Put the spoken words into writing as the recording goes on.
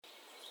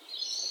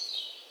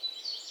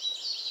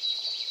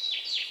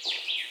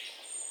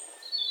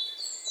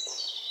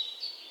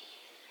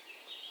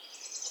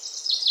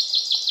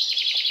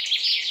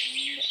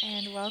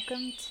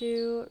welcome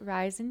to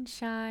Rise and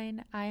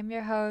Shine. I am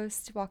your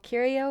host,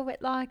 Walkiria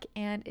Whitlock,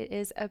 and it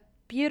is a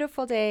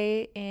beautiful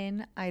day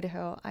in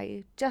Idaho.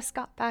 I just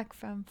got back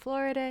from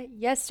Florida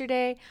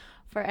yesterday.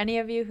 For any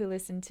of you who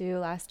listened to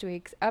last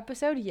week's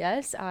episode,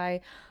 yes, I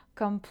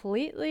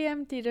completely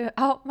emptied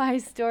out my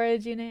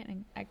storage unit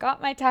and I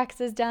got my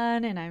taxes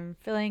done, and I'm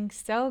feeling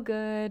so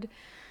good.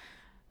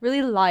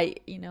 Really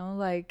light,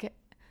 like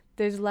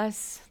there's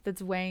less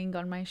that's weighing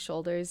on my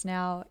shoulders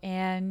now,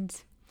 and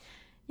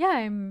yeah,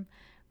 I'm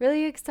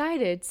really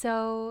excited.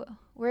 So,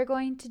 we're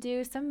going to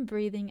do some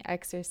breathing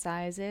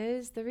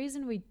exercises. The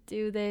reason we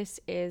do this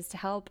is to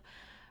help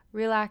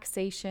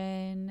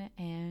relaxation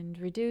and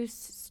reduce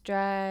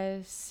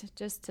stress,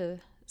 just to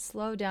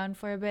slow down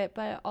for a bit,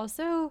 but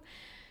also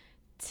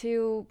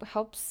to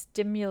help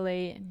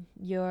stimulate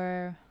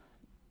your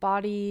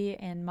body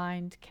and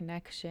mind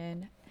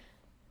connection.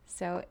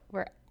 So,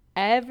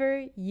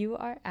 wherever you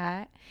are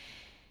at,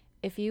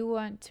 if you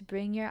want to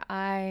bring your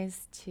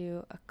eyes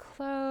to a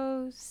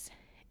close,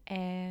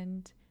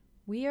 and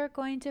we are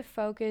going to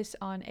focus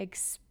on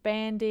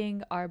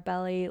expanding our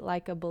belly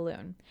like a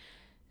balloon.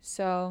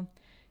 So,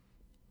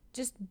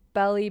 just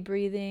belly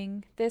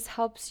breathing. This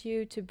helps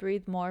you to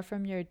breathe more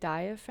from your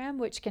diaphragm,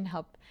 which can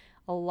help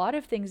a lot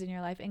of things in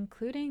your life,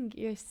 including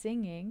your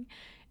singing,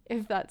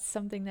 if that's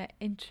something that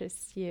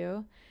interests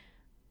you.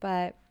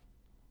 But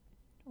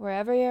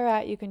wherever you're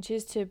at, you can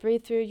choose to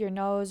breathe through your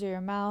nose or your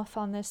mouth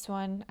on this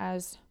one,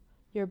 as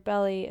your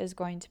belly is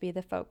going to be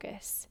the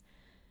focus.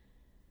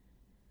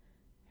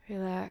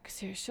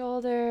 Relax your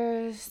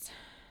shoulders,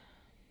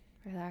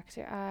 relax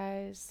your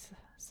eyes.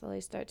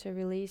 Slowly start to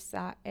release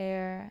that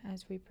air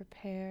as we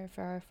prepare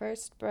for our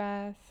first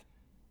breath.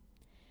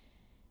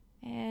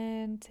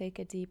 And take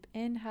a deep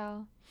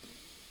inhale.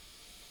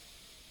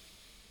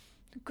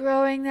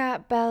 Growing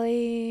that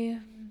belly,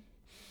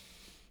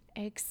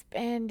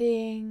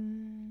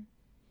 expanding,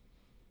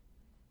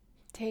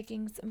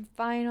 taking some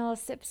final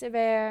sips of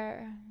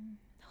air.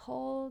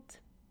 Hold,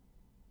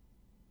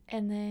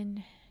 and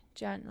then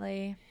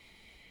gently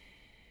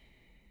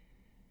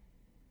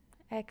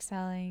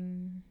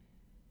exhaling,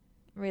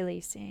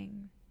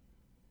 releasing.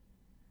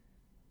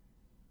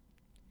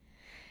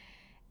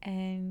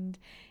 And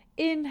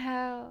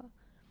inhale,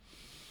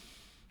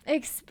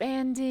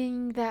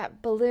 expanding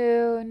that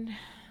balloon,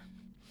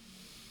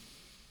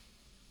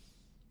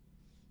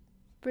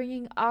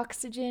 bringing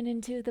oxygen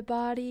into the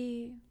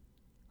body.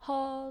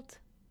 Hold,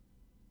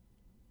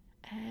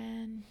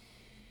 and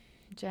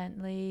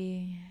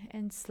gently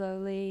and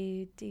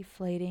slowly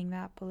deflating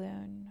that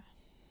balloon.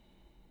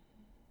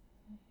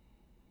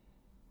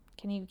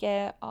 Can you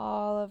get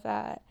all of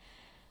that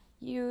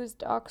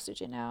used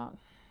oxygen out?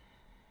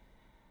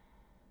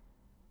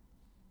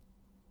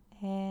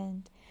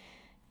 And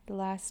the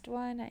last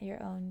one at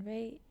your own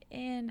rate.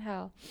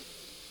 Inhale.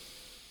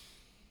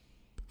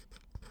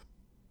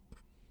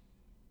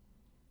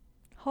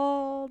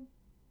 Hold.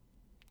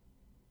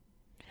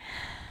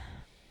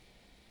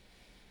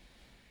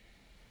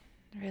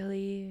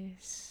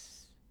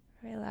 Release.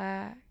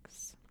 Relax.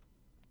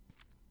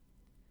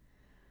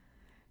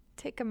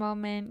 Take a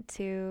moment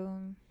to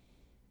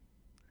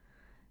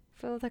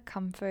feel the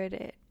comfort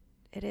it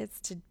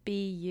is to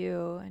be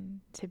you,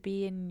 and to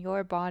be in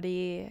your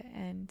body,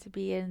 and to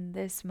be in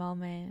this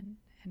moment,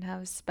 and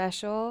how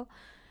special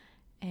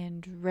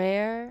and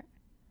rare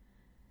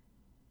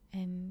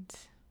and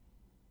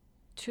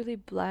truly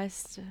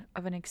blessed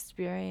of an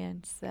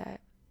experience that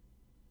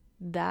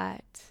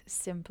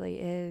simply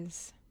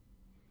is.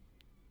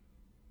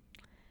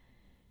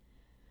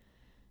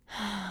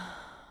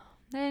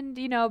 And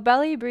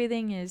belly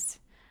breathing it's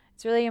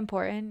really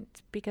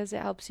important because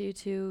it helps you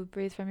to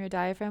breathe from your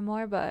diaphragm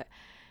more, but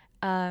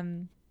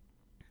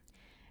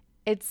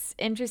it's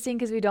interesting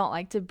because we don't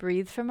like to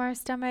breathe from our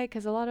stomach,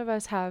 because a lot of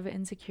us have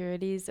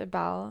insecurities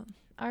about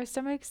our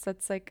stomachs.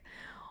 That's like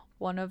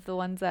one of the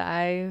ones that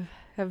I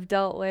have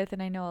dealt with,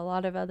 and I know a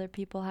lot of other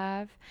people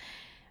have.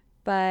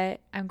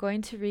 But I'm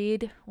going to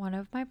read one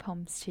of my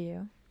poems to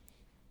you.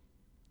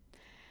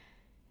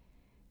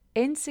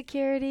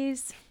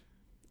 Insecurities,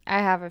 I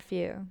have a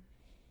few.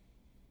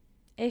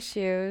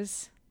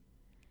 Issues,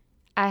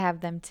 I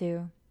have them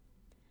too.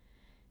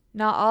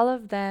 Not all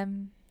of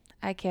them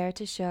I care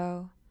to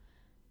show.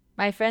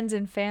 My friends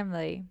and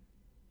family,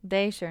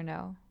 they sure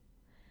know.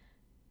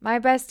 My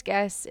best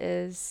guess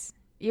is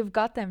you've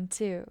got them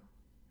too.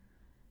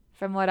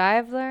 From what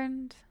I've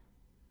learned,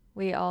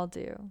 we all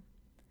do.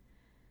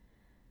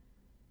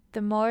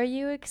 The more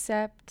you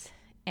accept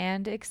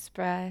and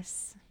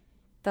express,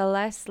 the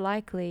less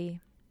likely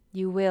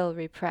you will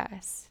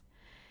repress.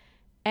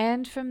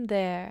 And from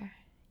there,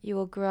 you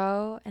will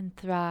grow and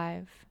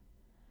thrive,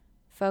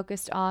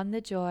 focused on the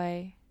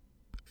joy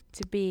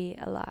to be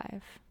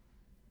alive.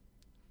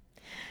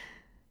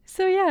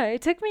 So yeah,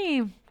 it took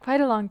me quite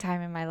a long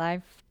time in my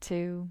life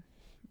to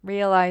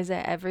realize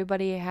that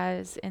everybody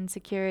has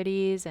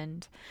insecurities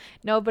and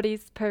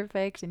nobody's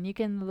perfect, and you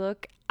can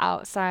look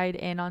outside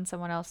in on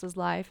someone else's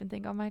life and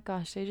think, oh my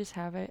gosh, they just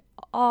have it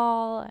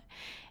all,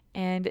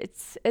 and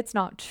it's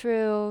not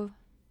true.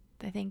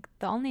 I think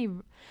the only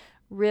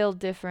real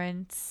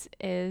difference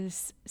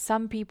is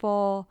some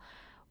people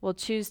will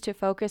choose to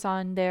focus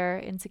on their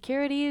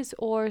insecurities,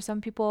 or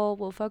some people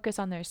will focus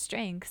on their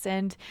strengths.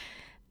 And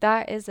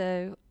that is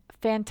a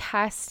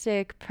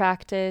fantastic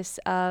practice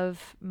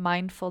of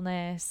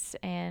mindfulness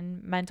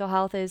and mental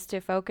health, is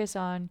to focus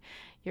on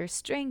your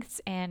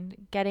strengths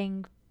and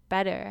getting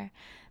better.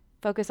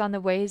 Focus on the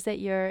ways that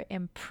you're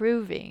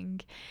improving.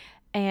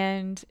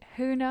 And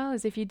who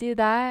knows, if you do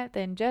that,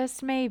 then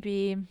just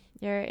maybe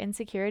your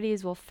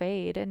insecurities will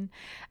fade, and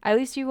at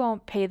least you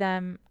won't pay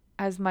them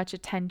as much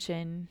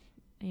attention.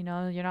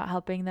 You're not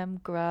helping them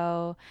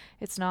grow.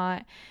 It's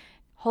not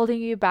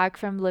holding you back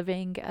from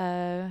living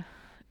a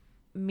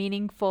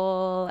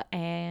meaningful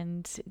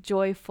and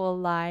joyful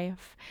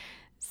life.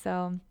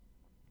 So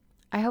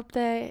I hope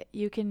that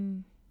you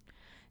can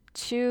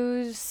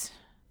choose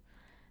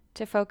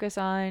to focus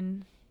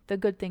on the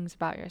good things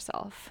about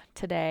yourself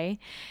today.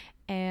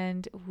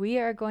 And we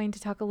are going to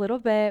talk a little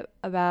bit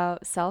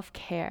about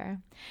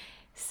self-care.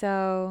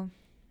 So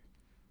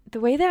the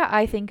way that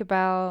I think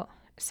about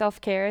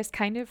self-care is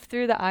kind of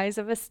through the eyes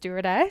of a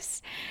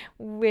stewardess,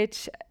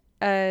 which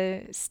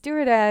a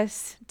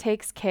stewardess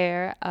takes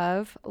care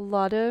of a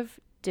lot of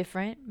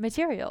different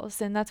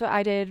materials. And that's what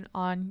I did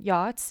on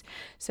yachts.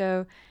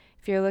 So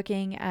if you're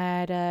looking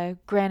at a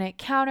granite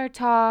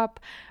countertop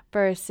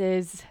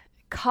versus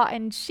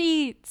cotton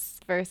sheets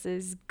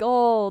versus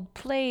gold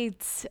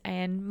plates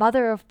and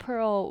mother of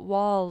pearl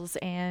walls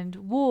and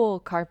wool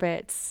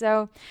carpets.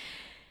 So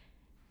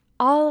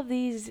all of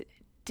these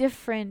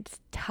different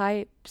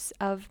types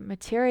of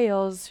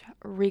materials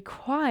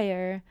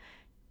require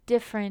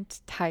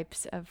different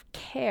types of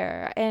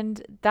care.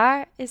 And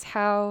that is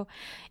how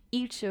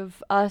each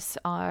of us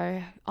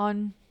are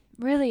on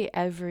really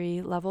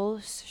every level.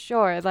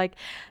 Sure, like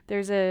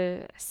there's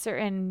a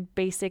certain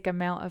basic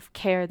amount of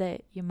care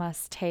that you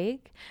must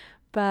take,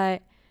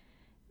 but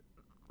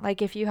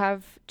like if you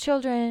have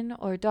children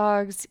or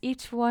dogs,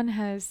 each one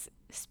has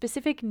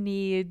specific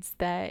needs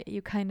that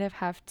you kind of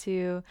have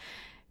to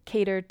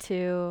cater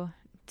to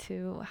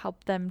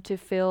help them to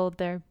feel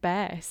their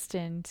best,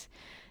 and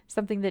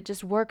something that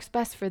just works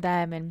best for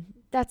them. And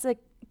that's like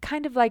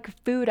kind of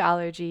like food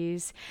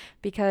allergies,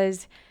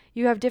 because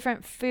you have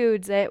different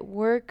foods that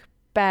work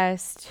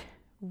best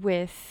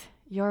with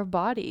your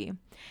body.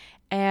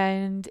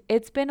 And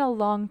it's been a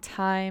long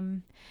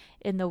time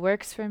in the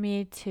works for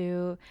me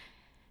to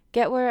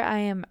get where I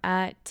am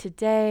at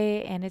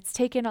today, and it's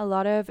taken a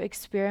lot of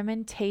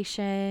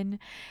experimentation,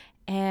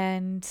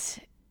 and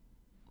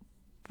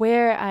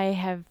where I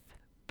have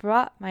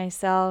brought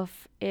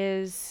myself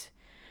is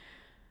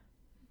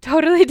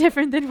totally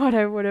different than what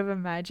I would have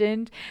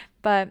imagined.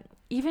 But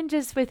even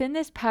just within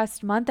this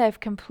past month, I've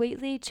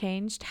completely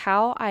changed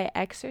how I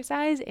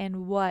exercise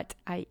and what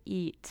I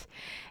eat.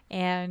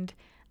 And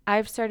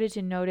I've started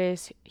to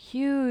notice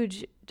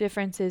huge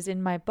differences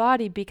in my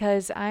body,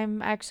 because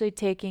I'm actually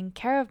taking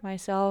care of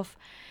myself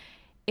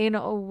in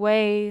a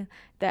way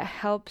that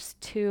helps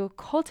to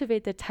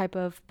cultivate the type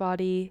of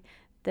body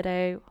that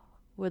I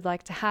would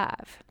like to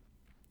have.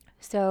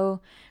 So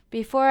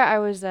before, I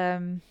was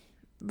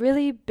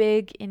really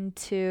big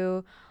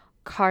into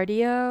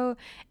cardio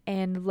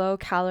and low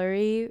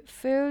calorie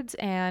foods,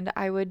 and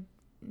I would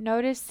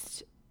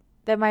notice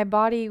that my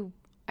body,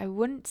 I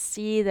wouldn't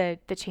see the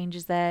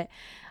changes that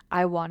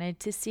I wanted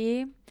to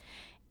see.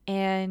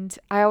 And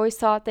I always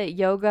thought that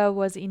yoga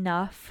was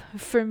enough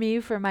for me,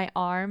 for my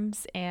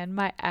arms and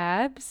my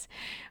abs.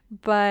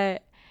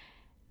 But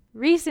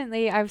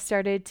recently I've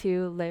started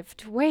to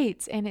lift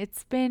weights, and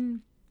it's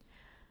been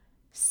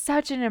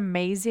such an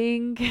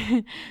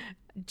amazing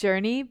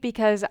journey,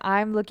 because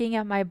I'm looking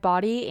at my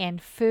body and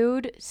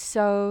food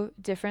so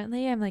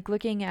differently. I'm like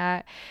looking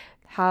at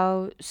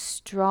how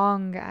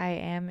strong I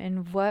am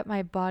and what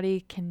my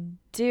body can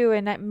do,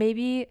 and that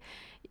maybe,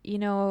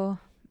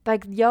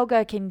 like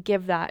yoga can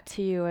give that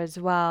to you as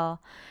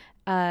well.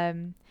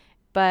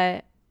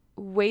 But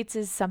weights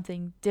is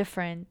something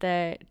different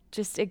that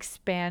just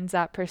expands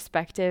that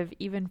perspective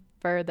even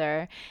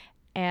further.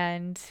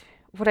 And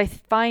what I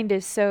find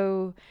is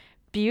so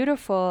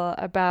beautiful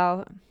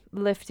about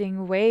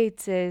lifting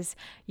weights is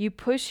you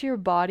push your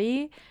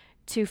body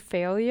to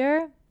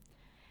failure,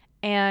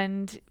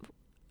 and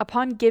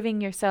upon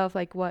giving yourself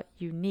like what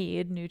you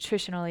need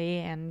nutritionally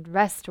and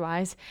rest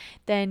wise,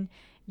 then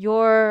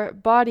your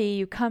body,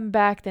 you come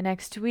back the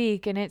next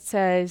week and it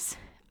says,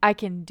 I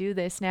can do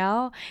this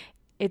now.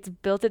 It's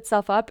built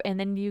itself up, and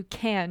then you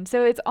can.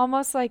 So it's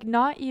almost like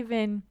not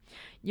even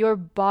your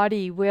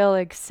body will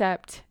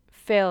accept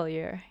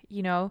failure,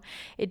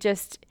 it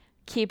just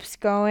keeps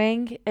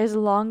going as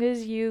long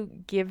as you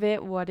give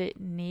it what it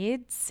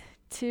needs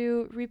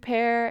to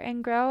repair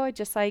and grow.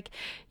 Just like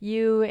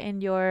you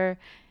and your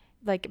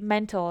like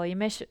mental,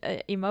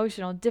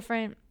 emotional,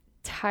 different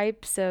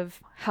types of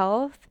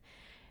health.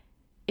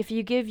 If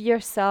you give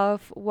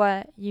yourself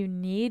what you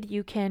need,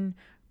 you can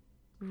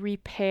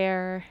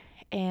repair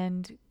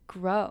and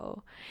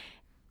grow.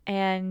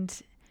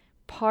 And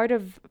part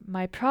of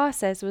my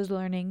process was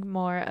learning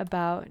more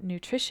about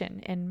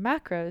nutrition and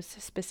macros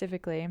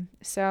specifically.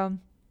 So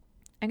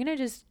I'm going to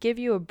just give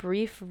you a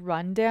brief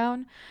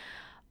rundown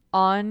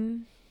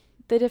on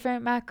the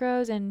different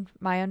macros and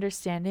my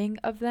understanding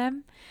of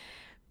them.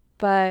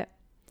 But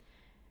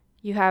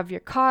you have your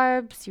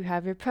carbs, you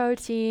have your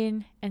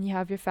protein, and you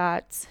have your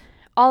fats.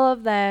 All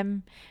of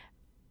them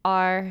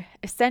are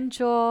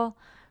essential,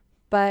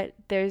 but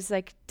there's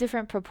like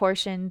different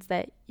proportions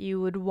that you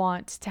would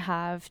want to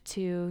have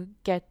to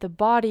get the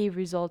body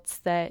results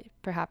that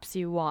perhaps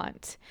you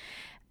want.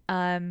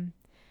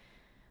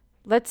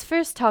 Let's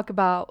first talk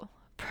about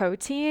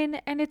protein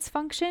and its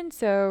function.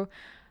 So,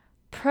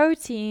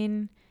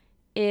 protein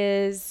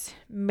is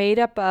made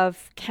up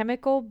of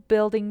chemical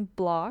building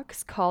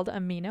blocks called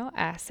amino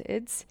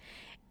acids,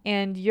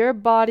 and your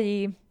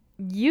body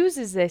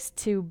uses this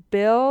to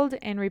build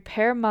and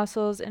repair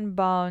muscles and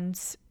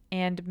bones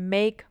and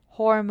make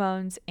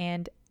hormones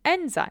and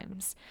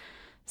enzymes.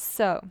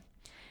 So,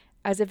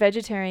 as a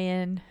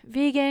vegetarian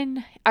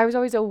vegan, I was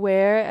always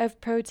aware of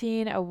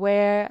protein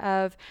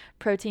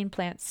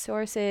plant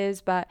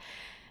sources, but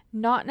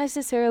not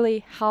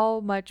necessarily how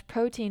much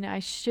protein I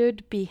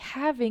should be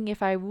having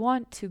if I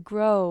want to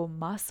grow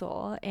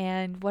muscle.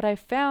 And what I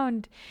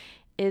found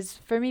is,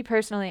 for me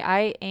personally,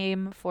 I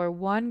aim for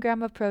 1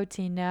 gram of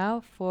protein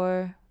now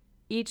for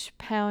each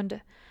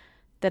pound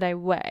that I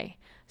weigh.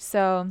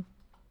 So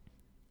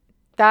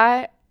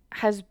that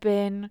has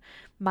been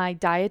my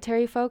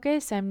dietary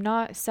focus. I'm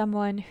not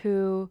someone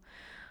who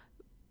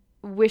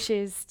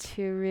wishes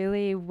to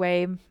really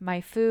weigh my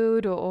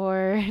food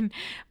or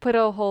put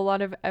a whole lot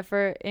of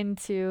effort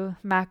into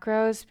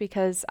macros,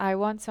 because I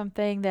want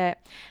something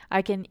that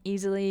I can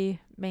easily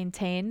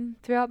maintain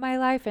throughout my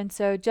life. And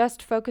so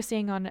just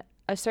focusing on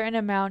a certain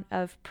amount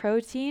of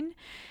protein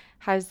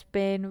has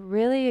been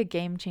really a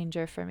game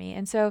changer for me.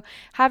 And so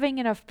having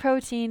enough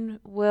protein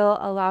will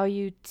allow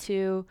you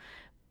to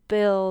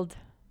build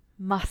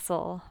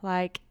muscle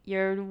like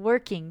you're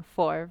working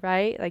for,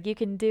 right? Like you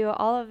can do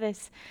all of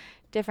this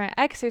different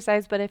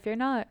exercise, but if you're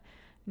not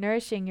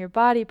nourishing your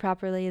body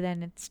properly,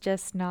 then it's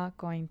just not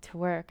going to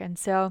work. And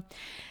so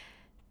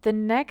the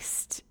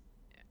next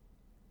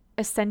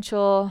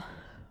essential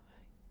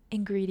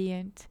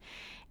ingredient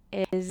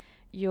is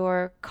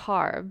your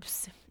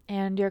carbs.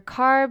 And your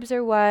carbs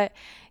are what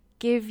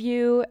give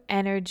you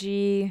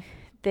energy.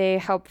 They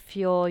help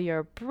fuel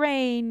your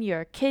brain,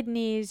 your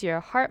kidneys, your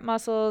heart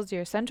muscles,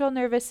 your central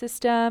nervous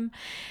system.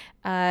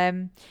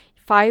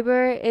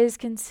 Fiber is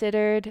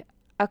considered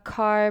a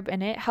carb,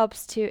 and it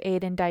helps to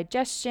aid in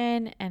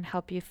digestion and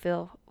help you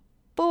feel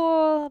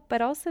full,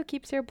 but also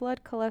keeps your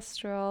blood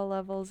cholesterol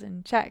levels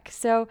in check.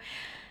 So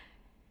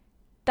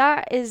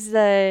that is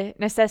the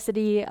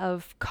necessity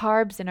of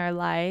carbs in our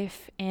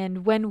life.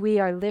 And when we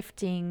are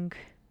lifting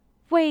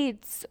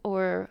weights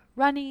or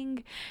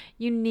running,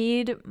 you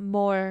need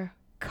more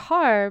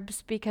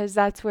carbs because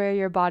that's where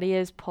your body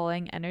is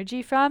pulling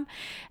energy from.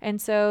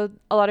 And so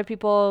a lot of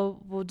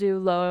people will do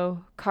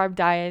low carb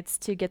diets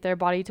to get their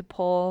body to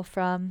pull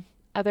from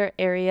other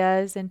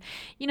areas. And,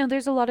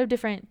 there's a lot of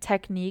different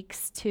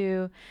techniques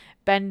to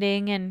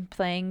bending and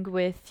playing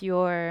with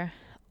your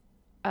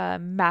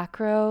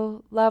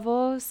macro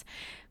levels.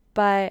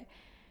 But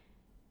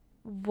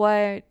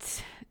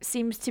what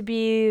seems to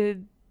be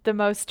the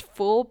most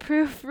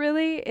foolproof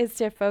really is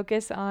to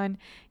focus on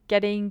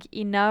getting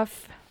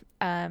enough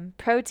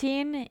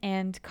protein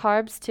and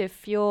carbs to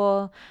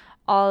fuel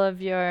all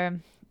of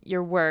your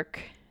work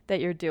that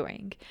you're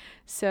doing,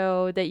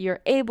 so that you're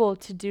able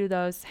to do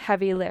those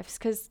heavy lifts.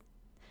 Because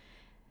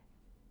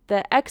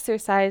the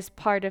exercise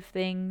part of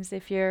things,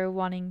 if you're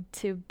wanting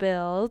to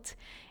build,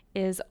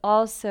 is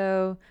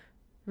also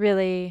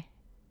really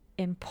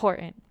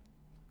important.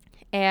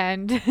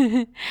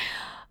 And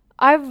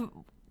I've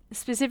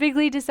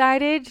specifically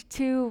decided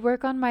to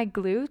work on my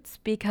glutes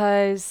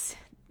because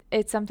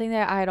it's something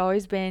that I had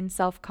always been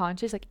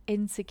self-conscious, like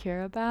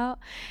insecure about.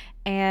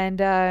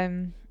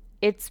 And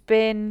it's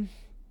been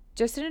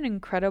just an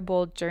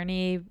incredible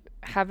journey.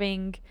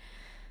 Having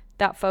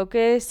that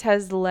focus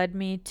has led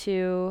me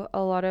to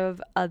a lot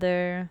of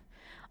other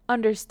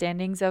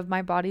understandings of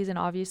my bodies and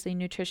obviously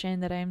nutrition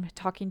that I'm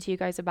talking to you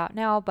guys about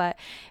now. But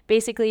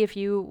basically, if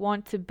you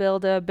want to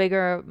build a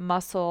bigger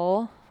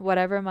muscle,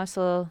 whatever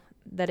muscle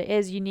that it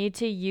is, you need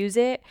to use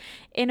it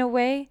in a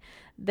way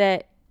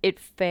that it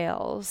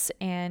fails,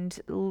 and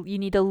you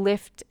need to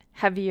lift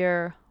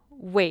heavier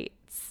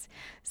weights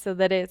so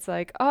that it's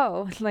like,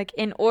 oh, like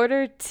in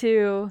order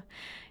to,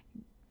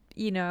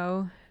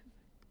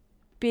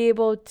 be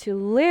able to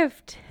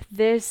lift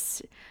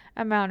this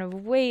amount of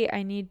weight,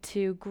 I need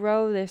to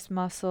grow this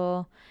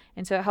muscle.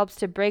 And so it helps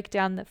to break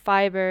down the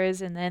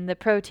fibers, and then the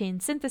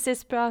protein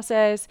synthesis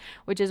process,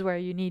 which is where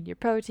you need your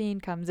protein,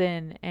 comes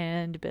in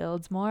and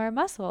builds more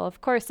muscle.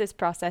 Of course, this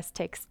process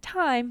takes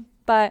time,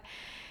 but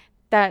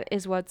that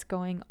is what's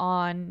going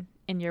on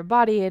in your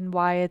body and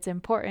why it's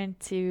important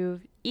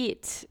to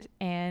eat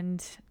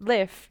and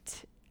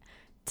lift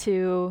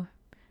to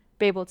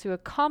be able to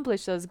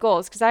accomplish those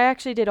goals. Because I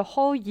actually did a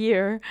whole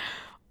year,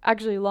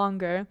 actually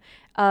longer,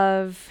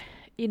 of,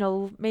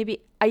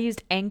 maybe I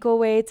used ankle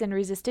weights and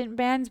resistant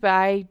bands, but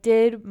I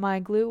did my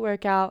glute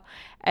workout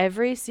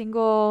every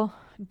single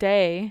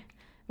day,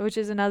 which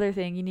is another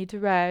thing. You need to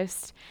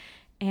rest.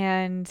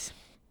 And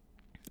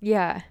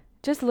yeah,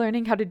 just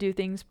learning how to do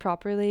things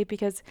properly,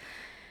 because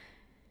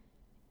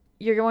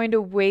you're going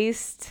to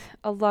waste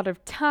a lot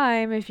of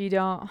time if you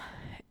don't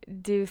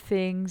do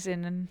things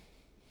in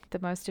the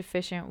most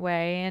efficient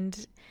way.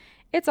 And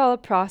it's all a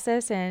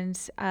process, and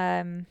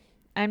I'm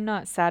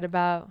not sad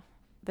about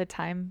the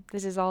time.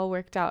 This has all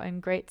worked out in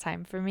great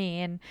time for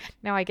me, and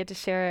now I get to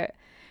share it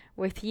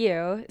with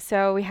you.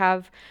 So we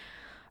have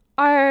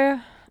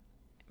our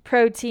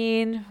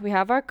protein, we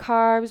have our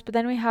carbs, but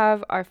then we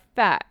have our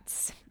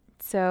fats.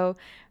 So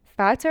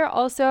fats are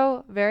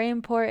also very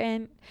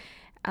important.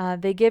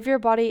 They give your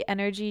body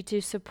energy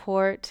to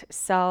support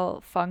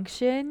cell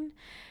function,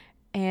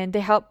 and they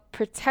help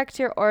protect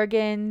your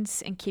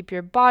organs and keep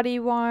your body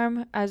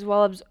warm, as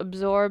well as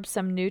absorb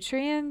some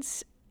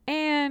nutrients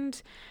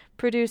and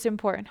produce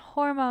important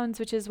hormones,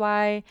 which is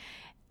why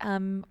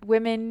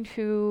women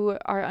who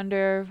are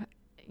under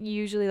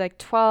usually like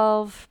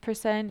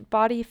 12%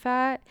 body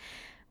fat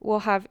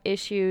will have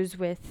issues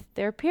with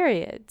their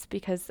periods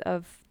because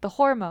of the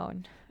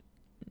hormone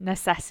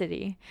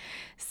necessity.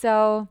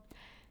 So,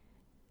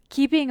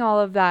 keeping all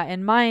of that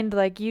in mind,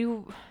 like,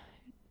 you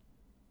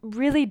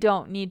really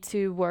don't need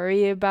to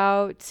worry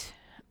about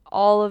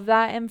all of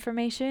that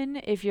information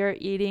if you're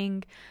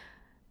eating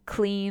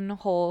clean,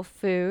 whole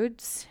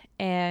foods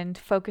and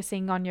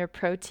focusing on your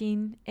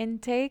protein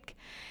intake.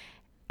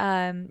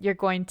 You're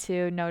going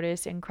to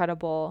notice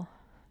incredible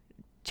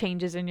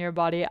changes in your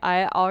body.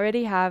 I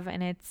already have,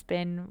 and it's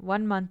been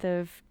 1 month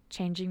of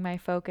changing my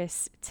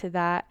focus to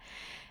that.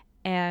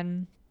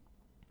 And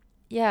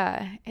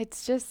yeah,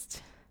 it's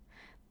just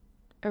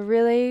a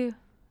really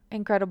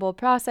incredible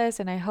process.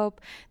 And I hope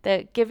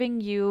that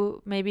giving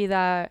you maybe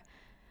that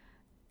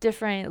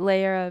different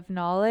layer of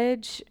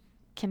knowledge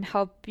can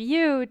help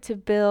you to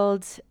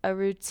build a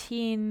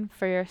routine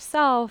for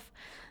yourself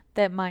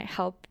that might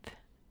help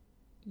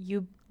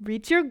you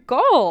reach your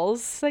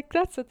goals. Like,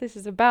 that's what this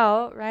is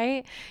about,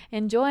 right?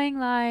 Enjoying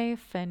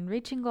life and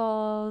reaching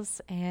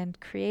goals and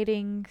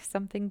creating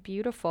something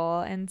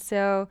beautiful. And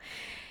so,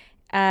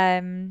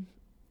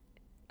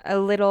 a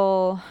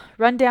little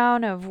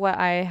rundown of what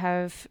I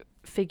have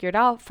figured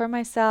out for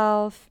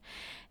myself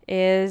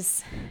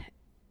is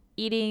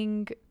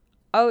eating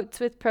oats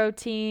with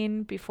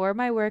protein before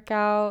my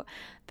workout.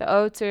 The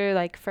oats are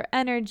like for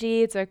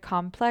energy. It's a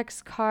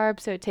complex carb,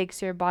 so it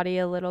takes your body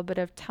a little bit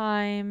of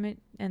time,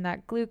 and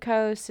that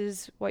glucose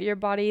is what your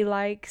body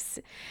likes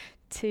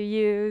to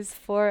use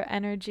for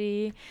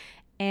energy.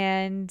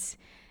 And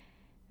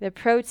the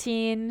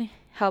protein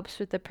helps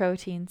with the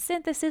protein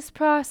synthesis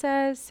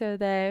process, so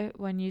that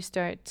when you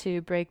start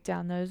to break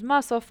down those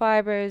muscle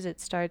fibers,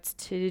 it starts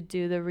to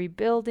do the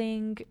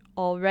rebuilding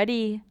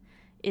already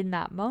in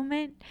that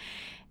moment.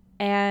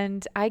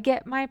 And I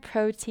get my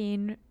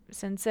protein,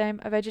 since I'm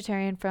a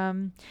vegetarian,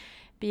 from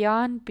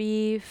Beyond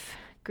Beef,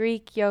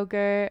 Greek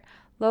yogurt,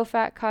 low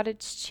fat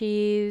cottage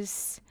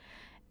cheese,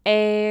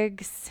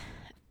 eggs.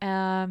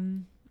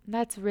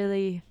 That's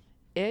really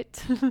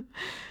it.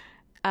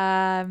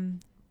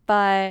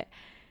 But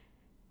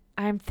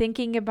I'm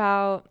thinking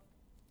about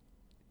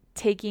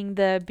taking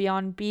the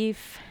Beyond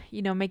Beef,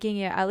 making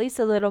it at least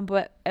a little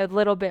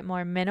bit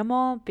more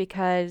minimal,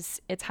 because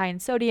it's high in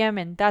sodium,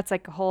 and that's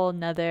like a whole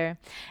nother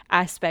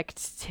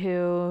aspect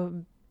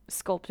to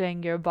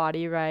sculpting your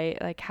body, right?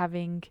 Like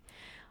having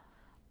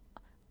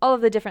all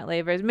of the different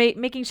flavors,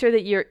 making sure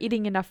that you're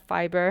eating enough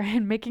fiber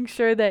and making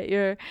sure that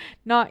you're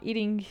not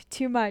eating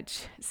too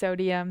much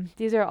sodium.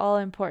 These are all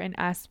important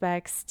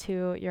aspects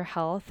to your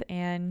health,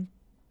 and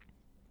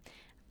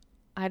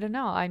I don't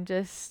know,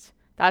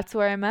 that's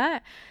where I'm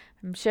at.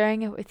 I'm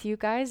sharing it with you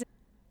guys.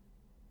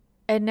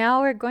 And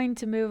now we're going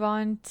to move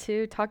on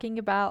to talking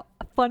about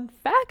a fun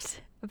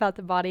fact about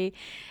the body.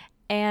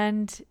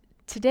 And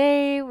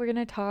today we're going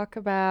to talk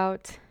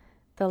about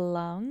the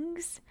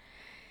lungs,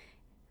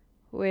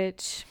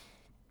 which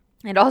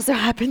it also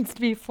happens to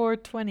be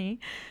 420.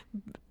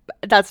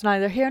 That's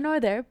neither here nor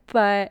there,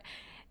 but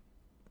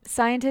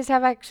scientists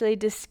have actually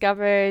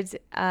discovered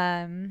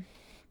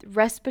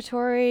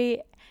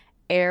respiratory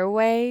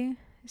airway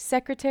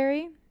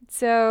secretary.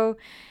 So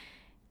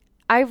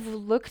I've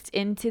looked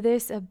into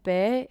this a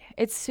bit.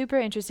 It's super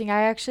interesting.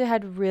 I actually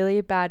had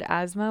really bad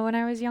asthma when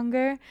I was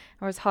younger.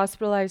 I was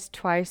hospitalized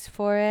twice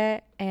for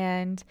it.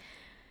 And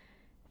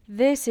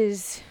this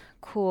is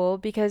cool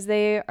because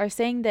they are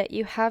saying that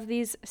you have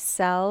these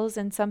cells,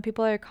 and some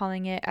people are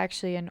calling it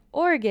actually an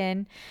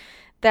organ,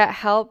 that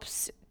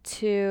helps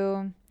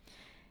to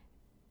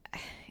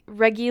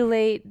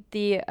regulate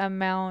the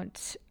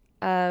amount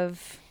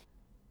of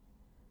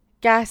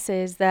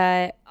gases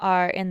that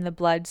are in the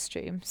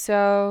bloodstream.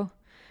 So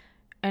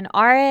an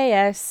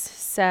RAS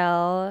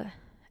cell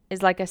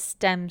is like a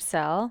stem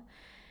cell.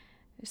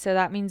 So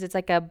that means it's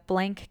like a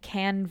blank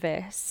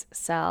canvas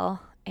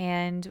cell.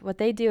 And what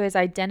they do is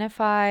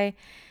identify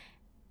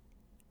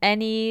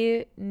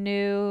any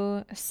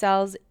new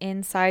cells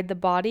inside the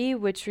body,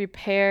 which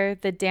repair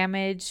the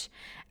damaged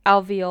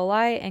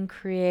alveoli and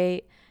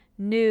create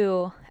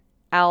new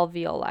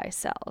alveoli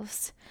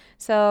cells.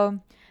 So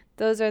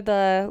those are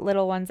the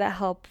little ones that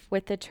help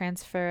with the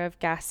transfer of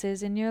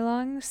gases in your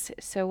lungs.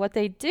 So what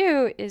they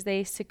do is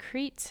they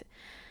secrete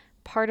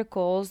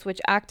particles which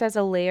act as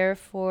a layer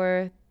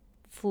for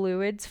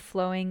fluids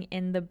flowing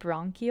in the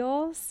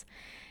bronchioles,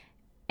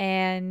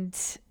 and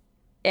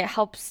it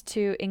helps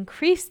to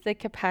increase the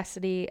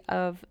capacity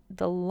of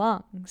the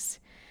lungs.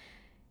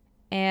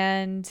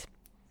 And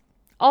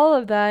all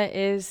of that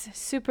is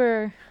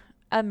super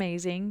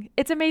amazing.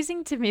 It's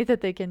amazing to me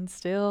that they can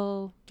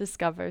still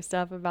discover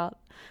stuff about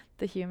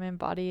the human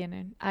body,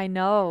 and I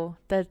know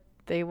that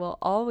they will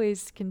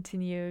always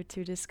continue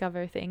to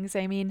discover things.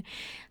 I mean,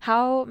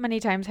 how many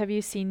times have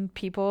you seen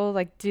people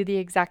like do the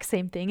exact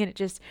same thing and it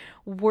just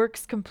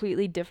works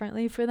completely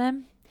differently for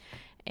them?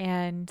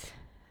 And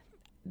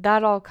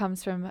that all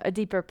comes from a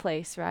deeper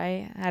place,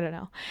 right? I don't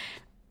know.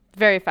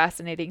 Very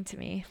fascinating to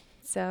me.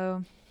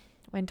 So,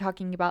 when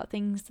talking about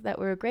things that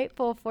we're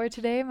grateful for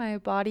today, my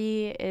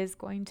body is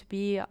going to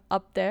be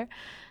up there.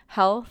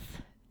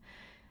 Health,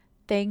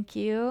 thank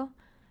you.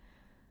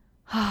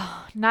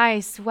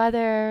 Nice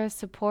weather,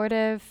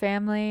 supportive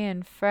family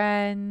and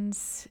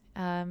friends,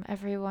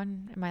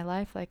 everyone in my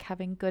life, like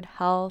having good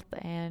health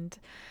and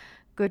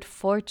good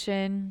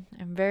fortune.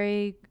 I'm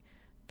very,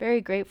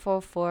 very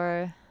grateful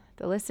for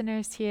the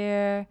listeners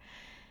here,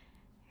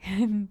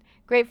 and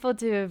grateful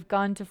to have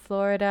gone to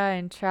Florida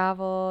and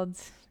traveled.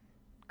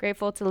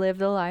 Grateful to live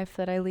the life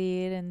that I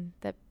lead, and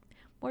that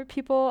more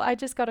people. I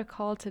just got a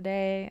call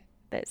today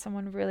that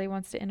someone really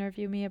wants to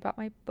interview me about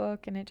my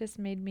book, and it just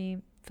made me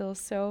feel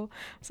so,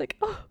 I was like,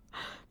 oh,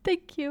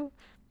 thank you.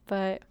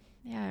 But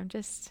yeah, I'm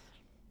just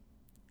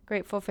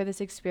grateful for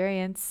this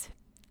experience,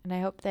 and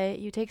I hope that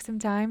you take some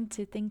time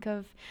to think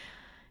of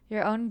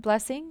your own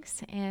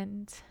blessings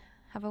and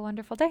have a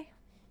wonderful day.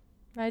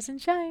 Rise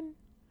and shine.